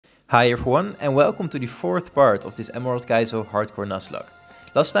Hi everyone, and welcome to the fourth part of this Emerald Kaizo Hardcore Nuzlocke.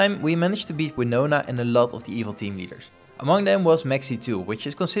 Last time we managed to beat Winona and a lot of the evil team leaders. Among them was Maxi 2, which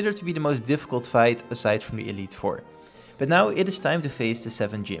is considered to be the most difficult fight aside from the Elite 4. But now it is time to face the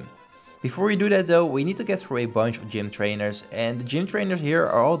 7th gym. Before we do that though, we need to get through a bunch of gym trainers, and the gym trainers here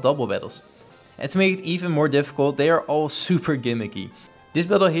are all double battles. And to make it even more difficult, they are all super gimmicky. This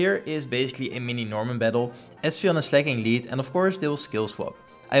battle here is basically a mini Norman battle, Espeon is slacking lead, and of course they will skill swap.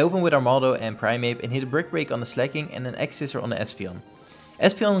 I open with Armaldo and Primeape and hit a Brick Break on the Slacking and an X-Scissor on the Espeon.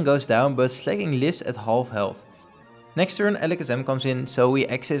 Espeon goes down, but Slacking lives at half health. Next turn Alakazam comes in, so we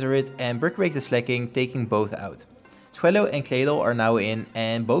X-Scissor it and Brick Break the Slacking, taking both out. Swellow and Claydol are now in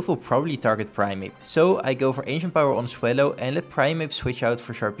and both will probably target Primeape, so I go for Ancient Power on Swellow and let Primeape switch out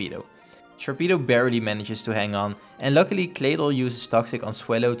for Sharpedo. Sharpedo barely manages to hang on, and luckily Claydol uses Toxic on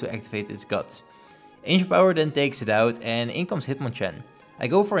Swellow to activate its guts. Ancient Power then takes it out and in comes Hitmonchan. I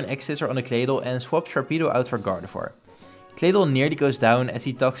go for an X-Scissor on the Claydol and swap Sharpedo out for Gardevoir. Claydol nearly goes down as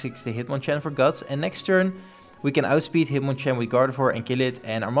he Toxics the Hitmonchan for guts, and next turn we can outspeed Hitmonchan with Gardevoir and kill it,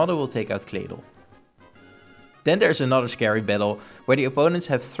 and Armaldo will take out Claydol. Then there's another scary battle where the opponents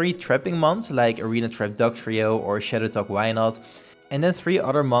have 3 trapping mons like Arena Trap Dugtrio or Shadow Talk Wynaut, and then 3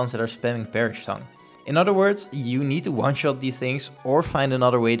 other mons that are spamming Perish Song. In other words, you need to one-shot these things or find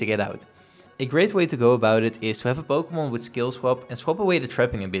another way to get out. A great way to go about it is to have a Pokemon with Skill Swap and swap away the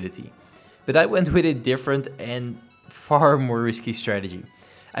trapping ability. But I went with a different and far more risky strategy.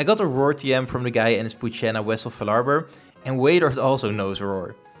 I got a Roar TM from the guy and his Poochyena Wessel Falarbor, and Waydord also knows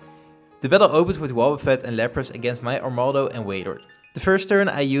Roar. The battle opens with Wobbuffet and Lapras against my Armaldo and Waydord. The first turn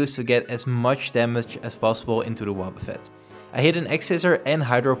I used to get as much damage as possible into the Wobbuffet. I hit an X-Scissor and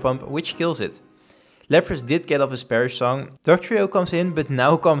Hydro Pump, which kills it. Lapras did get off his Perish Song, Dugtrio comes in, but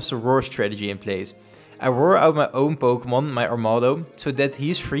now comes the Roar strategy in place. I roar out my own Pokemon, my Armaldo, so that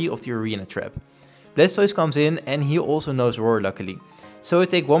he's free of the Arena Trap. Blastoise comes in and he also knows Roar luckily. So I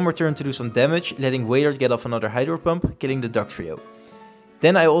take one more turn to do some damage, letting Waydord get off another Hydro Pump, killing the Dugtrio.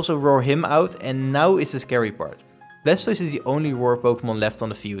 Then I also roar him out, and now is the scary part. Blastoise is the only Roar Pokemon left on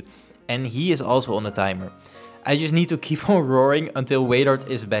the field, and he is also on the timer. I just need to keep on roaring until Waydord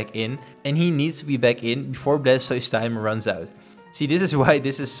is back in, and he needs to be back in before Blastoise's timer runs out. See, this is why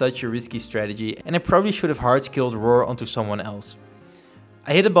this is such a risky strategy, and I probably should have hard skilled Roar onto someone else.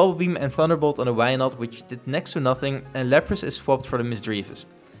 I hit a Bubble Beam and Thunderbolt on a Wynaut, which did next to nothing, and Lapras is swapped for the Misdreavus.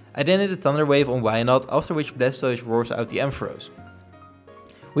 I then hit a Thunder Wave on Wynaut, after which Blastoise roars out the Ampharos.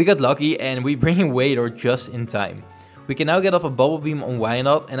 We got lucky and we bring in Waydord just in time. We can now get off a Bubble Beam on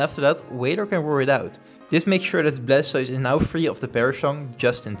Wynaut, and after that Waydord can roar it out. This makes sure that Blastoise is now free of the Perish Song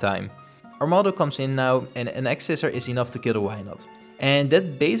just in time. Armaldo comes in now and an X-Scissor is enough to kill the Wynaut. And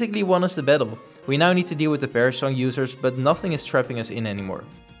that basically won us the battle. We now need to deal with the Perish Song users, but nothing is trapping us in anymore.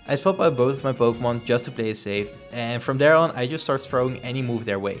 I swap out both of my Pokemon just to play it safe, and from there on I just start throwing any move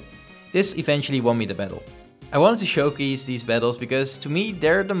their way. This eventually won me the battle. I wanted to showcase these battles because to me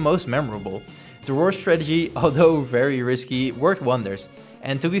they're the most memorable. The Roar strategy, although very risky, worked wonders.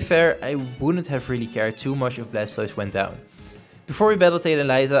 And to be fair, I wouldn't have really cared too much if Blastoise went down. Before we battle Tate and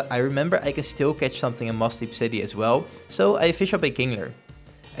Liza, I remember I can still catch something in Monotype City as well, so I fish up a Kingler.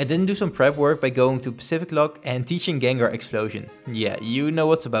 I then do some prep work by going to Pacific Lock and teaching Gengar Explosion. Yeah, you know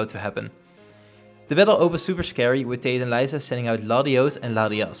what's about to happen. The battle opens super scary with Tate and Liza sending out Latios and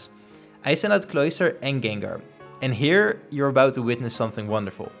Latias. I send out Cloyster and Gengar, and here you're about to witness something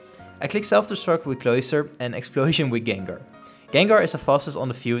wonderful. I click Self-Destruct with Cloyster and Explosion with Gengar. Gengar is the fastest on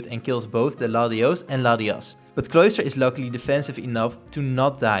the field and kills both the Latios and Latias. But Cloyster is luckily defensive enough to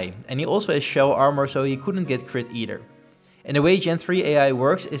not die, and he also has shell armor, so he couldn't get crit either. And the way Gen 3 AI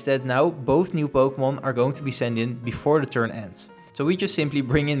works is that now both new Pokemon are going to be sent in before the turn ends. So we just simply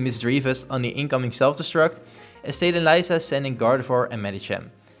bring in Misdreavus on the incoming Self-Destruct, as Tate and Liza send in Gardevoir and Medicham.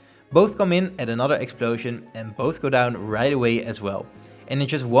 Both come in at another explosion and both go down right away as well. And in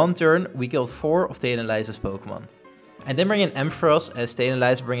just one turn we killed 4 of Tate and Liza's Pokemon. I then bring in Ampharos as Tate and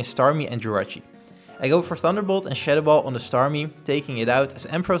Liza bring in Starmie and Jirachi. I go for Thunderbolt and Shadow Ball on the Starmie, taking it out as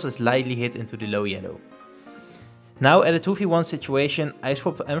Ampharos is lightly hit into the low yellow. Now at a 2v1 situation, I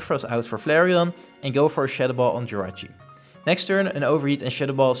swap Ampharos out for Flareon and go for a Shadow Ball on Jirachi. Next turn, an Overheat and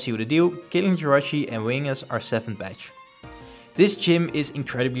Shadow Ball seal the deal, killing Jirachi and winning us our 7th batch. This gym is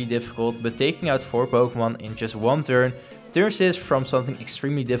incredibly difficult, but taking out 4 Pokemon in just one turn turns this from something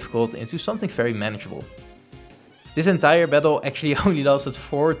extremely difficult into something very manageable. This entire battle actually only lasted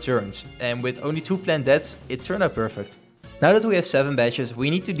 4 turns, and with only 2 planned deaths, it turned out perfect. Now that we have 7 batches, we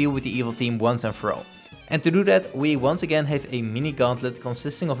need to deal with the evil team once and for all. And to do that, we once again have a mini gauntlet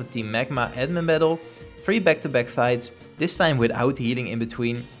consisting of a Team Magma admin battle, 3 back-to-back fights, this time without healing in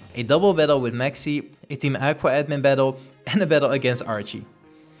between, a double battle with Maxi, a Team Aqua admin battle, and a battle against Archie.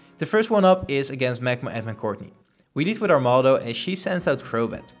 The first one up is against Magma admin Courtney. We lead with Armaldo as she sends out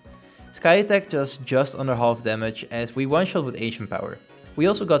Crobat. Sky attack does just under half damage as we one-shot with Ancient Power. We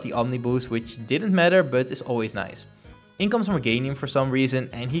also got the Omni boost, which didn't matter but is always nice. In comes Morganium for some reason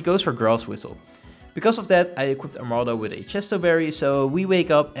and he goes for Grass Whistle. Because of that, I equipped Armaldo with a Chesto Berry, so we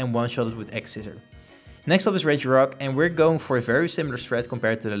wake up and one-shot it with X-Scissor. Next up is Regirock, and we're going for a very similar strat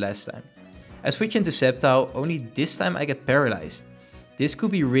compared to the last time. I switch into Sceptile, only this time I get paralyzed. This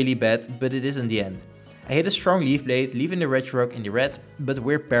could be really bad, but it is in the end. I hit a strong Leaf Blade, leaving the Regirock in the red, but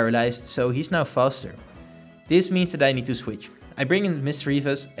we're paralyzed, so he's now faster. This means that I need to switch. I bring in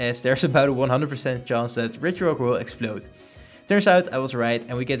Misdreavus, as there's about a 100% chance that Regirock will explode. Turns out I was right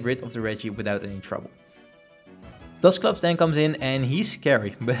and we get rid of the Reggie without any trouble. Dusclops then comes in and he's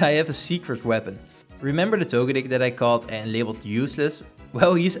scary, but I have a secret weapon. Remember the Togetic that I caught and labeled useless?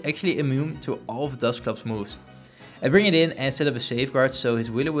 Well, he's actually immune to all of Dusclops' moves. I bring it in and set up a safeguard so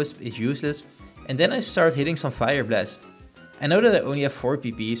his Will-O-Wisp is useless, and then I start hitting some Fire Blast. I know that I only have 4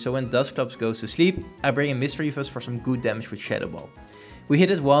 PP, so when Dusclops goes to sleep, I bring in Misdreavus for some good damage with Shadow Ball. We hit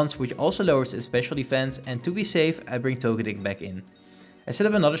it once, which also lowers its special defense, and to be safe, I bring Togetic back in. I set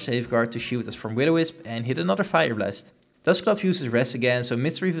up another safeguard to shield us from Will-O-Wisp and hit another Fire Blast. Dusclops uses rest again, so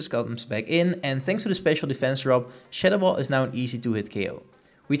Misdreavus comes back in, and thanks to the special defense drop, Shadow Ball is now an easy 2-hit KO.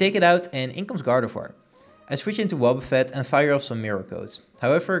 We take it out and in comes Gardevoir. I switch into Wobbuffet and fire off some Mirror Codes.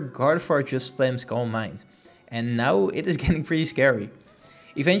 However, Gardevoir just spams Calm Mind, and now it is getting pretty scary.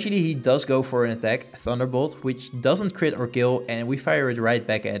 Eventually he does go for an attack, Thunderbolt, which doesn't crit or kill, and we fire it right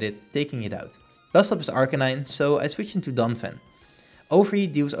back at it, taking it out. Last up is Arcanine, so I switch into Donphan.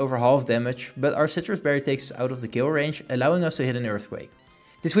 Overheat deals over half damage, but our Citrus Berry takes us out of the kill range, allowing us to hit an Earthquake.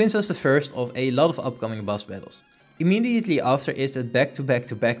 This wins us the first of a lot of upcoming boss battles. Immediately after is that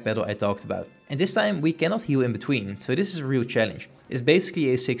back-to-back-to-back battle I talked about, and this time we cannot heal in between, so this is a real challenge. It's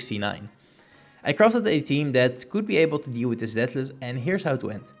basically a 6v9. I crafted a team that could be able to deal with this Deathless, and here's how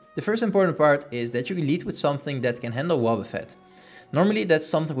to end. The first important part is that you lead with something that can handle Wobbuffet. Normally that's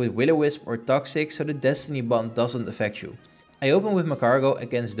something with Will-O-Wisp or Toxic, so the Destiny Bond doesn't affect you. I open with Magcargo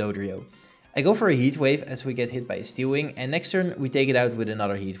against Dodrio. I go for a Heat Wave as we get hit by a Steel Wing, and next turn we take it out with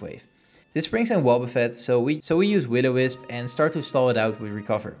another Heat Wave. This brings in Wobbuffet, so we use Will-O-Wisp and start to stall it out with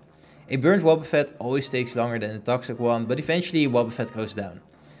Recover. A burnt Wobbuffet always takes longer than a toxic one, but eventually Wobbuffet goes down.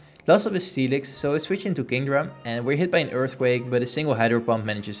 Last up is Steelix, so I switch into Kingdra, and we're hit by an Earthquake, but a single Hydro Pump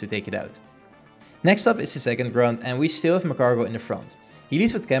manages to take it out. Next up is the second Grunt, and we still have Magcargo in the front. He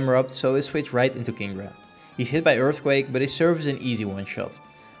leads with Camerupt, so I switch right into Kingdra. He's hit by Earthquake, but his serve is an easy one-shot.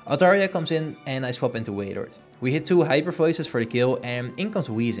 Altaria comes in, and I swap into Wailord. We hit 2 Hyper Voices for the kill, and in comes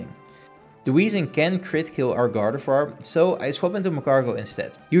Weezing. The Weezing can crit kill our Gardevoir, so I swap into Magcargo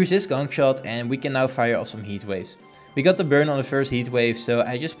instead. He resists Gunk Shot, and we can now fire off some Heat Waves. We got the burn on the first Heat Wave, so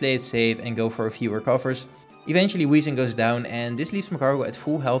I just play it safe and go for a few recovers. Eventually Weezing goes down, and this leaves Magcargo at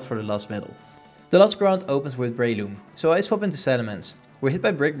full health for the last battle. The last round opens with Breloom, so I swap into Salamence. We're hit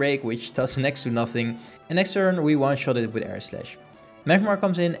by Brick Break, which does next to nothing, and next turn we one-shot it with Air Slash. Magmar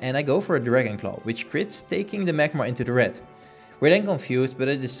comes in and I go for a Dragon Claw, which crits, taking the Magmar into the red. We're then confused, but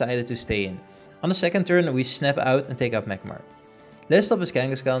I decided to stay in. On the second turn we snap out and take out Magmar. Last up is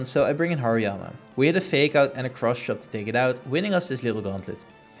Kangaskhan, so I bring in Hariyama. We hit a Fake Out and a Cross Shot to take it out, winning us this little gauntlet.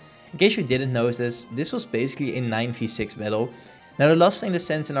 In case you didn't notice this was basically a 9v6 battle. Now the last thing that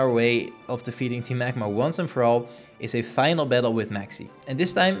stands in our way of defeating Team Magmar once and for all is a final battle with Maxi. And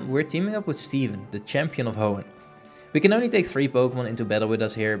this time we're teaming up with Steven, the champion of Hoenn. We can only take 3 Pokemon into battle with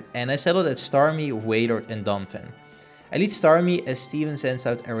us here, and I settled at Starmie, Wailord and Donphan. I lead Starmie as Steven sends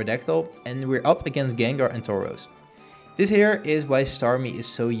out Aerodactyl, and we're up against Gengar and Tauros. This here is why Starmie is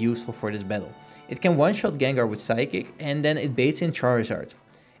so useful for this battle. It can one-shot Gengar with Psychic, and then it baits in Charizard.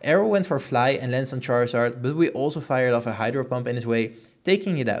 Arrow went for Fly and lands on Charizard, but we also fired off a Hydro Pump in his way,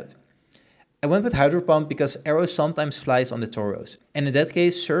 taking it out. I went with Hydro Pump because Arrow sometimes flies on the Tauros, and in that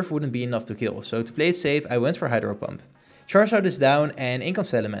case Surf wouldn't be enough to kill, so to play it safe I went for Hydro Pump. Charizard is down and in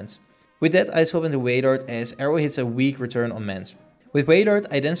comes Salamence. With that I swap into Wailord as Arrow hits a weak return on Mance. With Wailord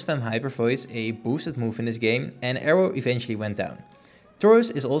I then spam Hyper Voice, a boosted move in this game, and Arrow eventually went down.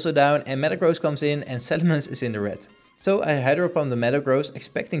 Tauros is also down and Metagross comes in and Salamence is in the red. So I Hydro Pump the Metagross,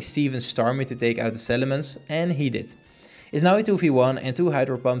 expecting Steven Starmie to take out the Salamence, and he did. It's now a 2v1 and 2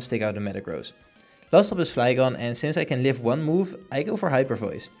 Hydro Pumps take out the Metagross. Last up is Flygon, and since I can live one move, I go for Hyper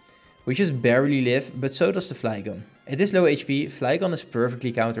Voice. We just barely live, but so does the Flygon. At this low HP, Flygon is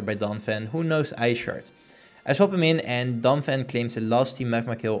perfectly countered by Donphan, who knows Ice Shard. I swap him in and Donphan claims the last Team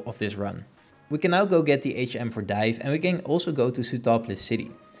Magma kill of this run. We can now go get the HM for Dive, and we can also go to Sootopolis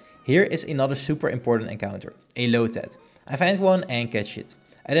City. Here is another super important encounter, a low tet. I find one and catch it.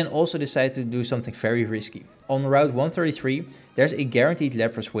 I then also decide to do something very risky. On route 133, there's a guaranteed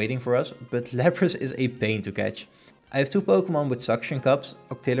Lapras waiting for us, but Lapras is a pain to catch. I have two Pokemon with suction cups,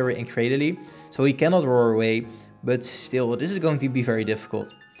 Octillery and Cradily, so he cannot roar away, but still, this is going to be very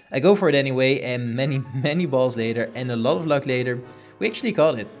difficult. I go for it anyway, and many balls later and a lot of luck later, we actually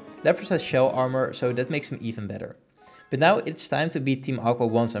caught it. Lapras has shell armor, so that makes him even better. But now it's time to beat Team Aqua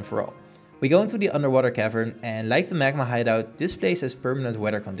once and for all. We go into the underwater cavern, and like the magma hideout, this place has permanent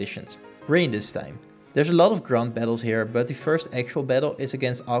weather conditions. Rain this time. There's a lot of ground battles here, but the first actual battle is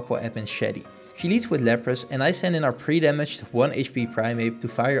against Aqua admin Shady. She leads with Lapras, and I send in our pre-damaged 1 HP Primeape to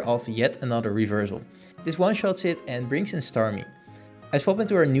fire off yet another reversal. This one-shots it and brings in Starmie. I swap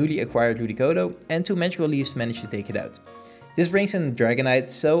into our newly acquired Ludicolo, and 2 magical leaves manage to take it out. This brings in Dragonite,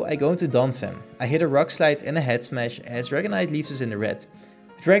 so I go into Donphan. I hit a Rock Slide and a Head Smash as Dragonite leaves us in the red.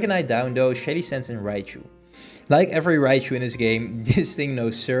 With Dragonite down though, Shelly sends in Raichu. Like every Raichu in this game, this thing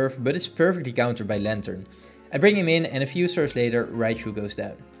knows Surf, but it's perfectly countered by Lantern. I bring him in, and a few turns later, Raichu goes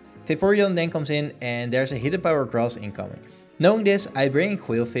down. Vaporeon then comes in, and there's a Hidden Power Grass incoming. Knowing this, I bring in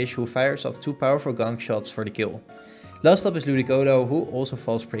Quailfish, who fires off 2 powerful gong shots for the kill. Last up is Ludicolo, who also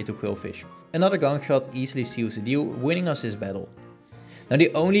falls prey to Quailfish. Another gong shot easily seals the deal, winning us this battle. Now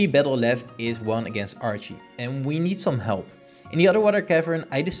the only battle left is one against Archie, and we need some help. In the underwater cavern,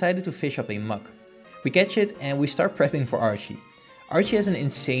 I decided to fish up a Muk. We catch it and we start prepping for Archie. Archie has an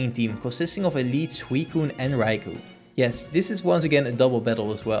insane team consisting of Elite, Suicune and Raikou. Yes, this is once again a double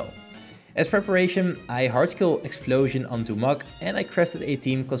battle as well. As preparation, I hardskill Explosion onto Muk, and I crafted a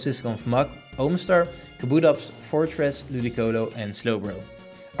team consisting of Muk, Omastar, Kabutops, Fortress, Ludicolo and Slowbro.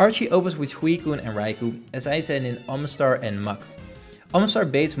 Archie opens with Suicune and Raikou as I send in Omastar and Muk.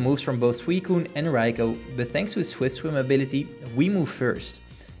 Omastar baits moves from both Suicune and Raikou, but thanks to its Swift Swim ability, we move first.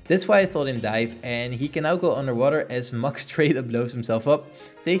 That's why I thought him dive, and he can now go underwater as Muk straight up blows himself up,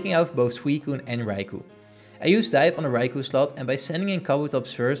 taking out both Suicune and Raikou. I use dive on the Raikou slot, and by sending in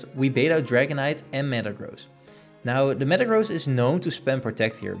Kabutops first, we bait out Dragonite and Metagross. Now, the Metagross is known to spam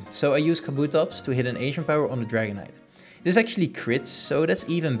Protect here, so I use Kabutops to hit an Ancient Power on the Dragonite. This actually crits, so that's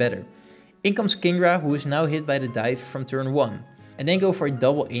even better. In comes Kingdra, who is now hit by the dive from turn 1. And then go for a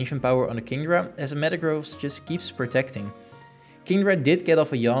double Ancient Power on the Kingdra, as the Metagross just keeps protecting. Kingdra did get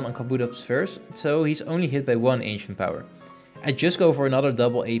off a yawn on Kabutops first, so he's only hit by 1 Ancient Power. I just go for another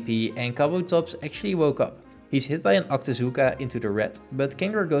double AP, and Kabutops actually woke up. He's hit by an Octazooka into the red, but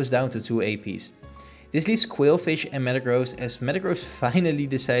Kingdra goes down to 2 APs. This leaves Quailfish and Metagross, as Metagross finally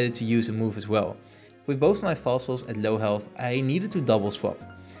decided to use a move as well. With both my fossils at low health, I needed to double swap.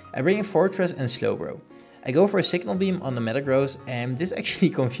 I bring in Fortress and Slowbro. I go for a Signal Beam on the Metagross, and this actually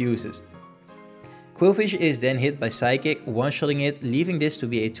confuses. Quailfish is then hit by Psychic, one-shotting it, leaving this to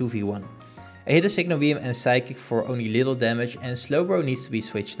be a 2v1. I hit a Signal Beam and Psychic for only little damage, and Slowbro needs to be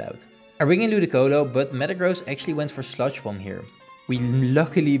switched out. I bring in Ludicolo, but Metagross actually went for Sludge Bomb here. We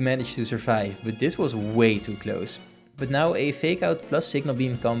luckily managed to survive, but this was way too close. But now a Fake Out plus Signal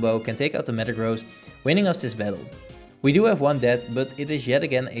Beam combo can take out the Metagross, winning us this battle. We do have one death, but it is yet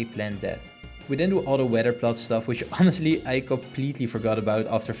again a planned death. We then do all the weather plot stuff, which honestly I completely forgot about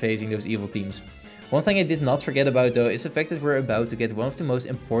after facing those evil teams. One thing I did not forget about though is the fact that we're about to get one of the most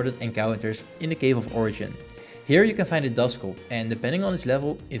important encounters in the Cave of Origin. Here you can find a Duskull, and depending on its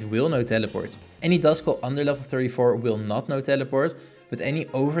level, it will no teleport. Any Duskull under level 34 will not no teleport, but any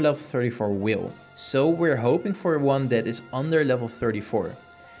over level 34 will. So we're hoping for one that is under level 34.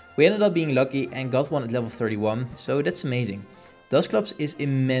 We ended up being lucky and got one at level 31, so that's amazing. Dusclops is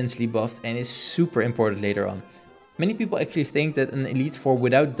immensely buffed and is super important later on. Many people actually think that an Elite Four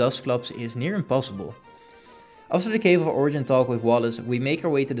without Dusclops is near impossible. After the Cave of Origin talk with Wallace, we make our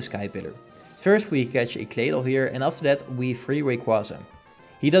way to the Sky Pillar. First we catch a Claydol here, and after that we free Rayquaza.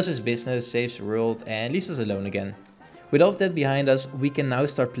 He does his business, saves the world and leaves us alone again. With all of that behind us, we can now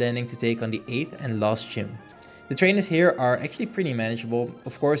start planning to take on the 8th and last gym. The trainers here are actually pretty manageable.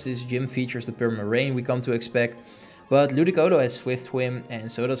 Of course this gym features the permanent rain we come to expect, but Ludicolo has Swift Swim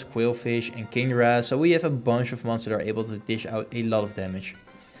and so does Quailfish and Kingdra, so we have a bunch of monsters that are able to dish out a lot of damage.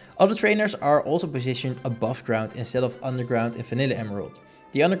 All the trainers are also positioned above ground instead of underground in Vanilla Emerald.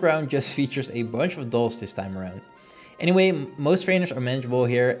 The underground just features a bunch of dolls this time around. Anyway, most trainers are manageable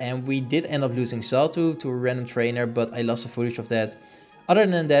here, and we did end up losing Xatu to a random trainer, but I lost the footage of that. Other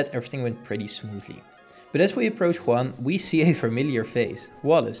than that, everything went pretty smoothly. But as we approach Juan, we see a familiar face,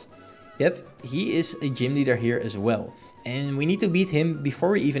 Wallace. Yep, he is a gym leader here as well, and we need to beat him before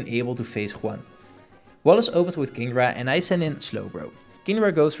we're even able to face Juan. Wallace opens with Kingdra and I send in Slowbro.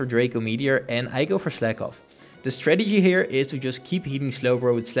 Kingdra goes for Draco Meteor and I go for Slack Off. The strategy here is to just keep hitting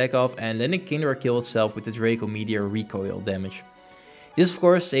Slowbro with Slack Off and letting Kingdra kill itself with the Draco Meteor recoil damage. This of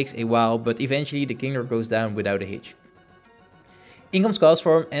course takes a while, but eventually the Kingdra goes down without a hitch. In comes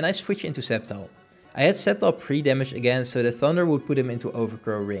Castform and I switch into Sceptile. I had Sceptile pre-damaged again so that Thunder would put him into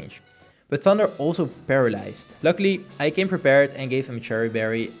Overgrow range. But Thunder also paralyzed. Luckily, I came prepared and gave him a Cherry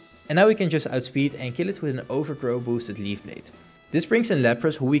Berry, and now we can just outspeed and kill it with an Overgrow boosted Leaf Blade. This brings in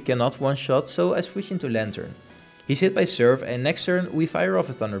Lapras, who we cannot one-shot, so I switch into Lantern. He's hit by Surf and next turn we fire off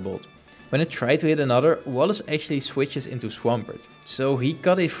a Thunderbolt. When I try to hit another, Wallace actually switches into Swampert, so he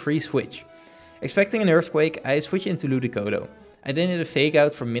got a free switch. Expecting an Earthquake, I switch into Ludicolo. I then hit a Fake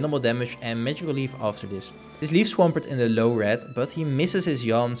Out for minimal damage and Magical Leaf after this. This leaves Swampert in the low red, but he misses his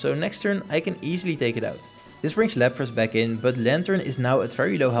Yawn, so next turn I can easily take it out. This brings Lapras back in, but Lantern is now at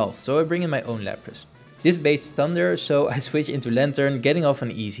very low health, so I bring in my own Lapras. This baits Thunder, so I switch into Lantern, getting off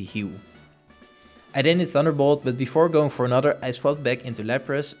an easy heal. I then hit Thunderbolt, but before going for another, I swapped back into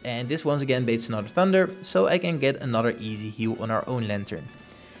Lapras, and this once again baits another Thunder, so I can get another easy heal on our own Lantern.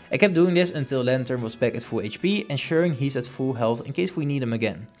 I kept doing this until Lantern was back at full HP, ensuring he's at full health in case we need him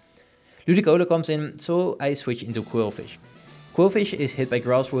again. Ludicolo comes in, so I switch into Quillfish. Quillfish is hit by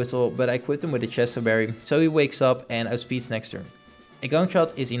Grass Whistle, but I quit him with a Chesto Berry, so he wakes up and outspeeds next turn. A Gunk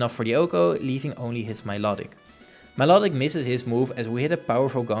Shot is enough for the Oko, leaving only his Milotic. Milotic misses his move as we hit a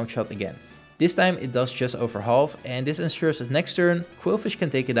powerful Gunk Shot again. This time it does just over half, and this ensures that next turn Quillfish can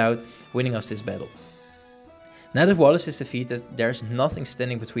take it out, winning us this battle. Now that Wallace is defeated, there's nothing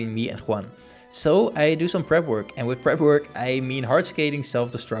standing between me and Juan. So I do some prep work, and with prep work I mean hard skating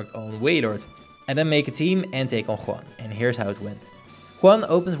self-destruct on Wailord. I then make a team and take on Juan, and here's how it went. Juan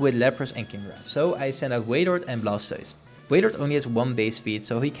opens with Lapras and Kingdra, so I send out Wailord and Blastoise. Wailord only has 1 base speed,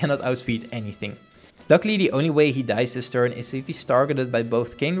 so he cannot outspeed anything. Luckily the only way he dies this turn is if he's targeted by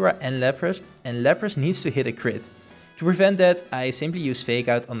both Kingdra and Lapras needs to hit a crit. To prevent that, I simply use Fake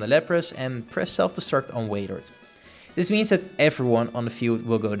Out on the Lapras and press self-destruct on Wailord. This means that everyone on the field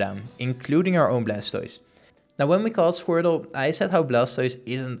will go down, including our own Blastoise. Now when we caught Squirtle, I said how Blastoise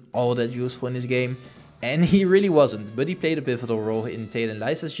isn't all that useful in this game, and he really wasn't, but he played a pivotal role in Tail and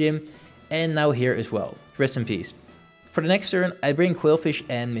Lysa's gym, and now here as well. Rest in peace. For the next turn, I bring Quillfish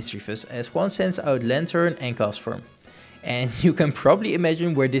and Mischievous as Juan sends out Lantern and Castform. And you can probably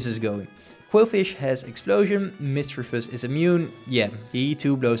imagine where this is going. Quillfish has Explosion, Mischievous is immune, yeah, he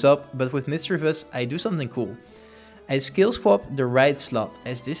too blows up, but with Mischievous I do something cool. I skill swap the right slot,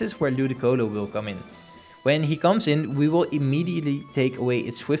 as this is where Ludicolo will come in. When he comes in, we will immediately take away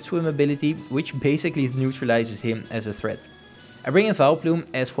its Swift Swim ability, which basically neutralizes him as a threat. I bring in Vileplume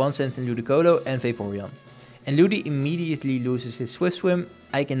as Juan sends in Ludicolo and Vaporeon. And Ludi immediately loses his Swift Swim.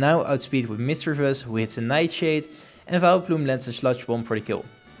 I can now outspeed with Mischievous, who hits a Nightshade, and Vileplume lands a Sludge Bomb for the kill.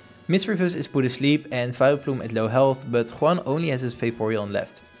 Mischievous is put asleep and Vileplume at low health, but Juan only has his Vaporeon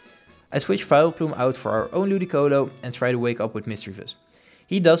left. I switch Vileplume out for our own Ludicolo and try to wake up with Mischievous.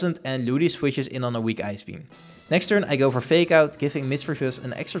 He doesn't and Ludi switches in on a weak Ice Beam. Next turn I go for Fake Out, giving Mischievous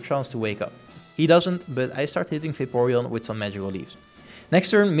an extra chance to wake up. He doesn't, but I start hitting Vaporeon with some Magical Leaves.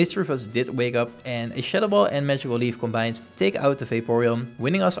 Next turn Mischievous did wake up and a Shadow Ball and Magical Leaf combined take out the Vaporeon,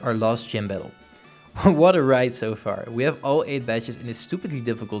 winning us our last gym battle. What a ride so far, we have all 8 badges in this stupidly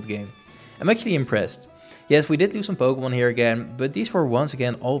difficult game. I'm actually impressed. Yes, we did lose some Pokemon here again, but these were once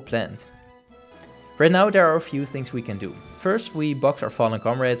again all planned. Right now there are a few things we can do. First we box our fallen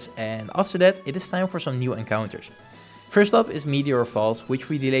comrades, and after that it is time for some new encounters. First up is Meteor Falls, which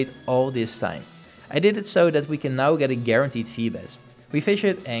we delayed all this time. I did it so that we can now get a guaranteed Feebas. We fish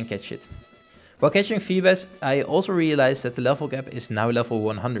it and catch it. While catching Feebas, I also realized that the level cap is now level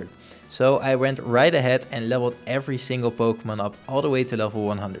 100. So I went right ahead and leveled every single Pokemon up all the way to level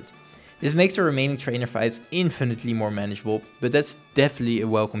 100. This makes the remaining trainer fights infinitely more manageable, but that's definitely a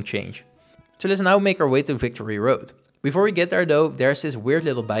welcome change. So let's now make our way to Victory Road. Before we get there though, there's this weird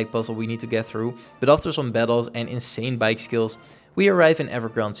little bike puzzle we need to get through, but after some battles and insane bike skills, we arrive in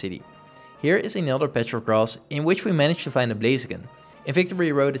Evergrande City. Here is another patch of grass in which we managed to find a Blaziken. In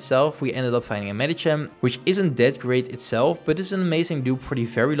Victory Road itself, we ended up finding a Medicham, which isn't that great itself, but is an amazing dupe for the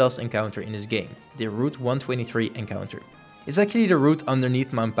very last encounter in this game, the Route 123 encounter. It's actually the route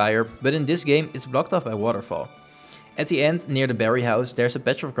underneath Mount Pyre, but in this game it's blocked off by waterfall. At the end, near the berry house, there's a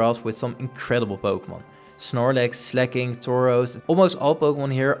patch of grass with some incredible Pokemon. Snorlax, Slacking, Tauros, almost all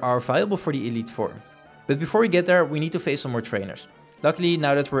Pokemon here are viable for the Elite Four. But before we get there, we need to face some more trainers. Luckily,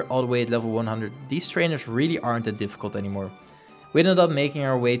 now that we're all the way at level 100, these trainers really aren't that difficult anymore. We ended up making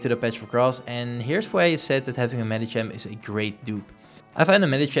our way to the patch of grass, and here's why I said that having a Medicham is a great dupe. I found a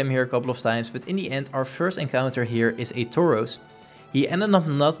Medicham here a couple of times, but in the end our first encounter here is a Tauros. He ended up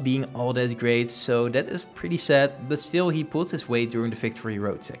not being all that great, so that is pretty sad, but still he pulled his weight during the Victory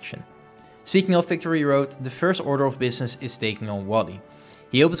Road section. Speaking of Victory Road, the first order of business is taking on Wally.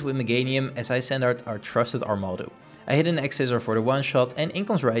 He opens with Meganium as I send out our trusted Armaldo. I hit an X-Scissor for the one shot and in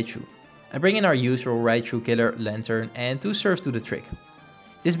comes Raichu. I bring in our usual Raichu killer, Lantern, and 2 serves do the trick.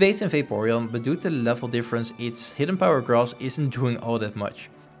 This baits in Vaporeon, but due to the level difference, its Hidden Power Grass isn't doing all that much.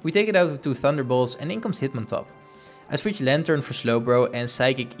 We take it out with 2 Thunderbolts and in comes Hitmontop. I switch Lantern for Slowbro and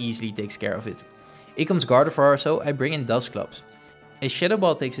Psychic easily takes care of it. In comes Gardevoir, so I bring in Dusclops. A Shadow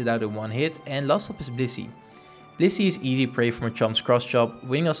Ball takes it out in one hit, and last up is Blissey. Blissey is easy prey for Machomp's Cross Chop,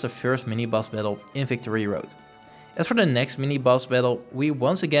 winning us the first mini-boss battle in Victory Road. As for the next mini-boss battle, we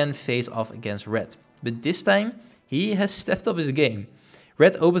once again face off against Red, but this time he has stepped up his game.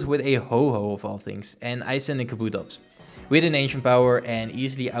 Red opens with a Ho-Ho of all things, and I send in Kabutops. We hit an Ancient Power and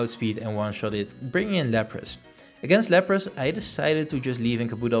easily outspeed and one-shot it, bringing in Lapras. Against Lapras, I decided to just leave in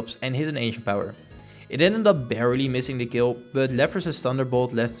Kabutops and hit an Ancient Power. It ended up barely missing the kill, but Lapras'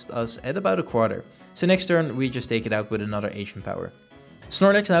 Thunderbolt left us at about a quarter, so next turn we just take it out with another Ancient Power.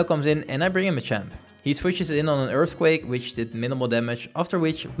 Snorlax now comes in and I bring in Machamp. He switches in on an Earthquake which did minimal damage, after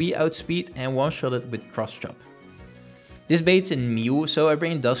which we outspeed and one-shot it with Cross Chop. This baits in Mew, so I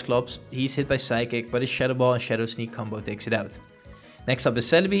bring in Dusclops. He's hit by Psychic, but his Shadow Ball and Shadow Sneak combo takes it out. Next up is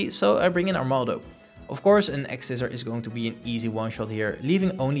Celebi, so I bring in Armaldo. Of course, an X-Scissor is going to be an easy one-shot here,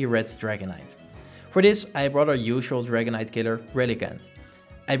 leaving only Red's Dragonite. For this, I brought our usual Dragonite killer, Relicanth.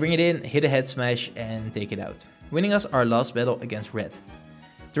 I bring it in, hit a Head Smash and take it out, winning us our last battle against Red.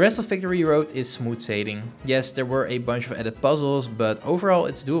 The rest of Victory Road is smooth sailing. Yes, there were a bunch of added puzzles, but overall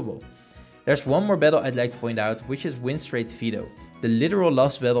it's doable. There's one more battle I'd like to point out, which is Wind Straight Fido, the literal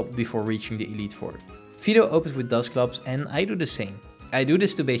last battle before reaching the Elite Four. Fido opens with Dusclops and I do the same. I do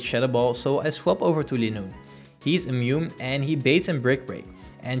this to bait Shadow Ball, so I swap over to Linoone. He's immune and he baits in Brick Break.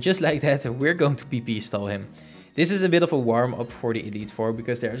 And just like that, we're going to PP stall him. This is a bit of a warm up for the Elite Four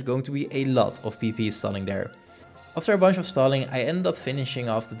because there's going to be a lot of PP stalling there. After a bunch of stalling, I ended up finishing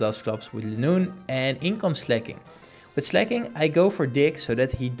off the Dusclops with Linoone and in comes Slacking. With Slacking, I go for Dig so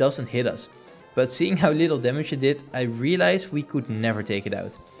that he doesn't hit us. But seeing how little damage it did, I realized we could never take it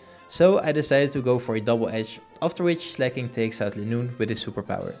out. So I decided to go for a double edge, after which Slacking takes out Linoone with his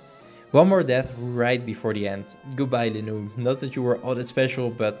superpower. One more death right before the end. Goodbye Linoone, not that you were all that special,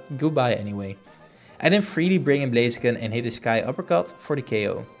 but goodbye anyway. I then freely bring in Blaziken and hit a Sky Uppercut for the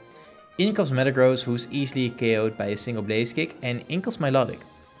KO. In comes Metagross, who's easily KO'd by a single Blaze Kick, and in comes Milotic.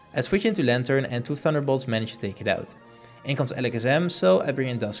 I switch into Lantern and 2 Thunderbolts manage to take it out. In comes Alakazam, so I bring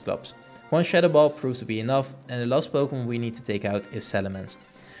in Dusclops. One Shadow Ball proves to be enough, and the last Pokemon we need to take out is Salamence.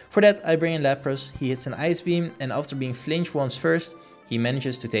 For that, I bring in Lapras, he hits an Ice Beam, and after being flinched once first, he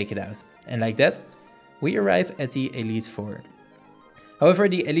manages to take it out. And like that, we arrive at the Elite Four. However,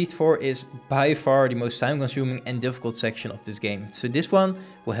 the Elite Four is by far the most time-consuming and difficult section of this game, so this one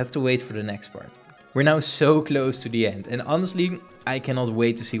will have to wait for the next part. We're now so close to the end, and honestly, I cannot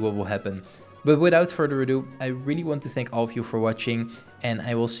wait to see what will happen. But without further ado, I really want to thank all of you for watching, and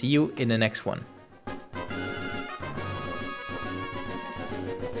I will see you in the next one.